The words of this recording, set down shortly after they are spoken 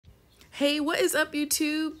Hey, what is up,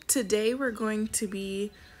 YouTube? Today we're going to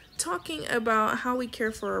be talking about how we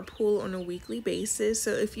care for our pool on a weekly basis.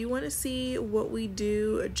 So if you want to see what we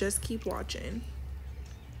do, just keep watching.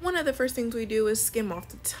 One of the first things we do is skim off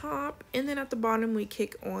the top, and then at the bottom we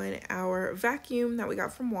kick on our vacuum that we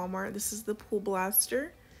got from Walmart. This is the Pool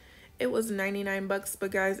Blaster. It was 99 bucks,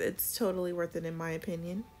 but guys, it's totally worth it in my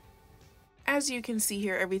opinion. As you can see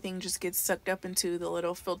here, everything just gets sucked up into the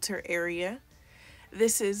little filter area.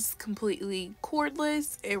 This is completely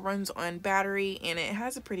cordless, it runs on battery, and it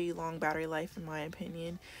has a pretty long battery life in my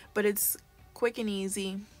opinion, but it's quick and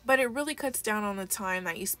easy. But it really cuts down on the time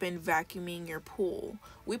that you spend vacuuming your pool.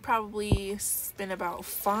 We probably spend about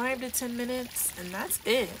 5 to 10 minutes, and that's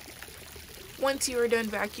it. Once you are done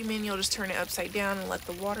vacuuming, you'll just turn it upside down and let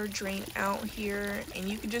the water drain out here, and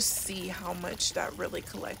you can just see how much that really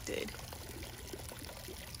collected.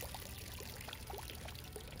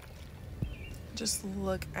 Just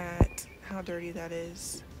look at how dirty that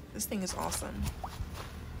is. This thing is awesome.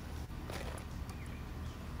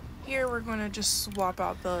 Here we're going to just swap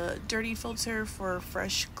out the dirty filter for a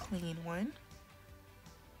fresh, clean one.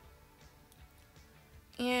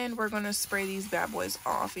 And we're going to spray these bad boys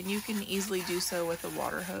off, and you can easily do so with a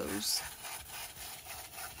water hose.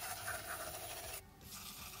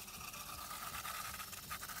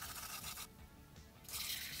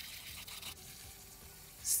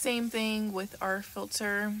 Same thing with our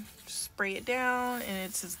filter, spray it down and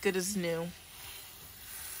it's as good as new.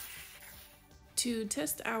 To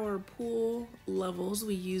test our pool levels,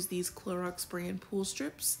 we use these Clorox brand pool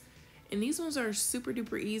strips, and these ones are super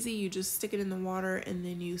duper easy. You just stick it in the water and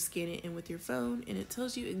then you scan it in with your phone and it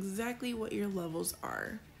tells you exactly what your levels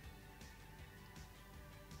are.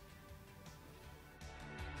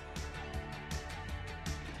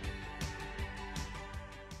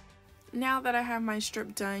 Now that I have my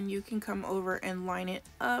strip done, you can come over and line it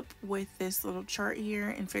up with this little chart here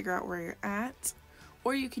and figure out where you're at.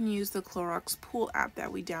 Or you can use the Clorox Pool app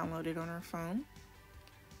that we downloaded on our phone.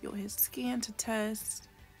 You'll hit scan to test,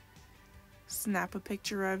 snap a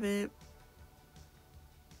picture of it,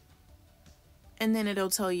 and then it'll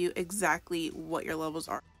tell you exactly what your levels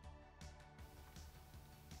are.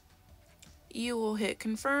 You will hit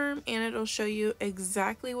confirm and it'll show you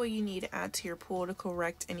exactly what you need to add to your pool to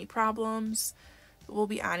correct any problems. We'll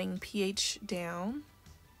be adding pH down,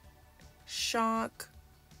 shock,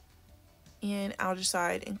 and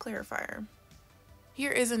algicide and clarifier.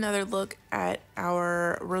 Here is another look at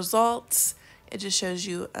our results. It just shows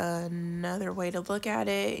you another way to look at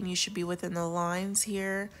it, and you should be within the lines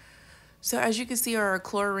here. So as you can see, our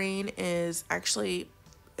chlorine is actually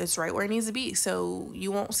it's right where it needs to be, so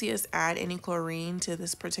you won't see us add any chlorine to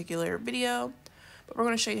this particular video, but we're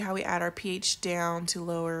going to show you how we add our pH down to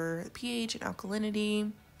lower pH and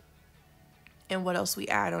alkalinity, and what else we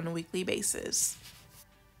add on a weekly basis.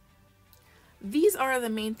 These are the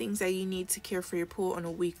main things that you need to care for your pool on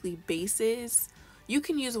a weekly basis. You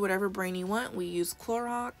can use whatever brand you want. We use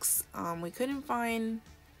Clorox. We couldn't find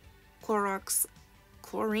Clorox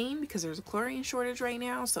chlorine because there's a chlorine shortage right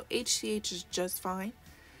now, so HCH is just fine.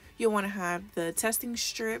 You'll want to have the testing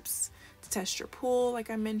strips to test your pool,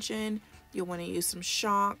 like I mentioned. You'll want to use some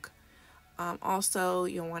shock. Also,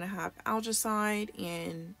 you'll want to have algicide,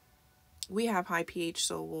 and we have high pH,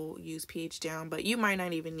 so we'll use pH down, but you might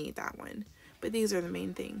not even need that one. But these are the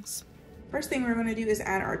main things. First thing we're going to do is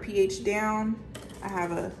add our pH down. I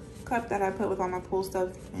have a cup that I put with all my pool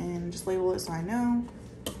stuff and just label it so I know.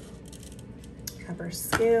 Have our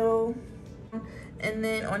scale. And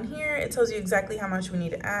then on here, it tells you exactly how much we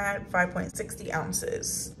need to add, 5.60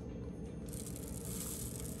 ounces.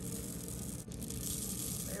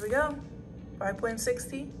 There we go,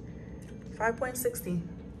 5.60, 5.60.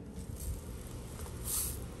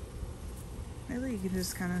 Maybe you could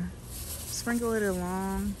just kind of sprinkle it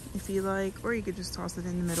along if you like, or you could just toss it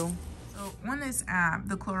in the middle. So on this app,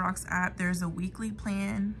 the Clorox app, there's a weekly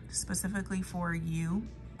plan specifically for you.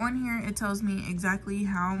 On here, it tells me exactly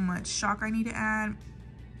how much shock I need to add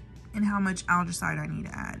and how much algicide I need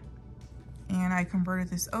to add. And I converted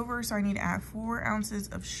this over, so I need to add 4 ounces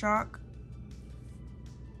of shock.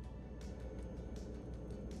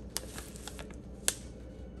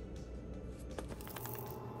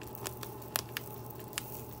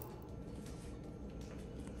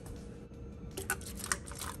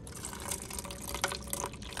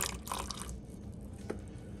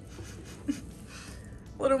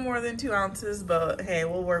 A little more than 2 ounces, but hey,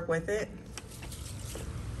 we'll work with it.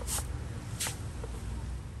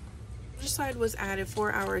 Algicide was added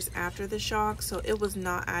 4 hours after the shock, so it was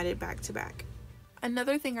not added back to back.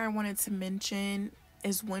 Another thing I wanted to mention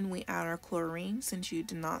is when we add our chlorine, since you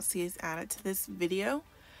did not see us add it to this video.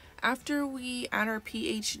 After we add our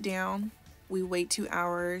pH down, we wait 2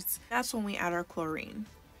 hours. That's when we add our chlorine.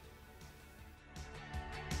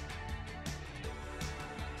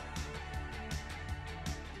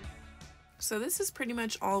 So this is pretty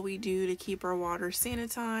much all we do to keep our water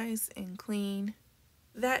sanitized and clean.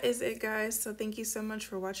 That is it, guys. So thank you so much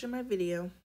for watching my video.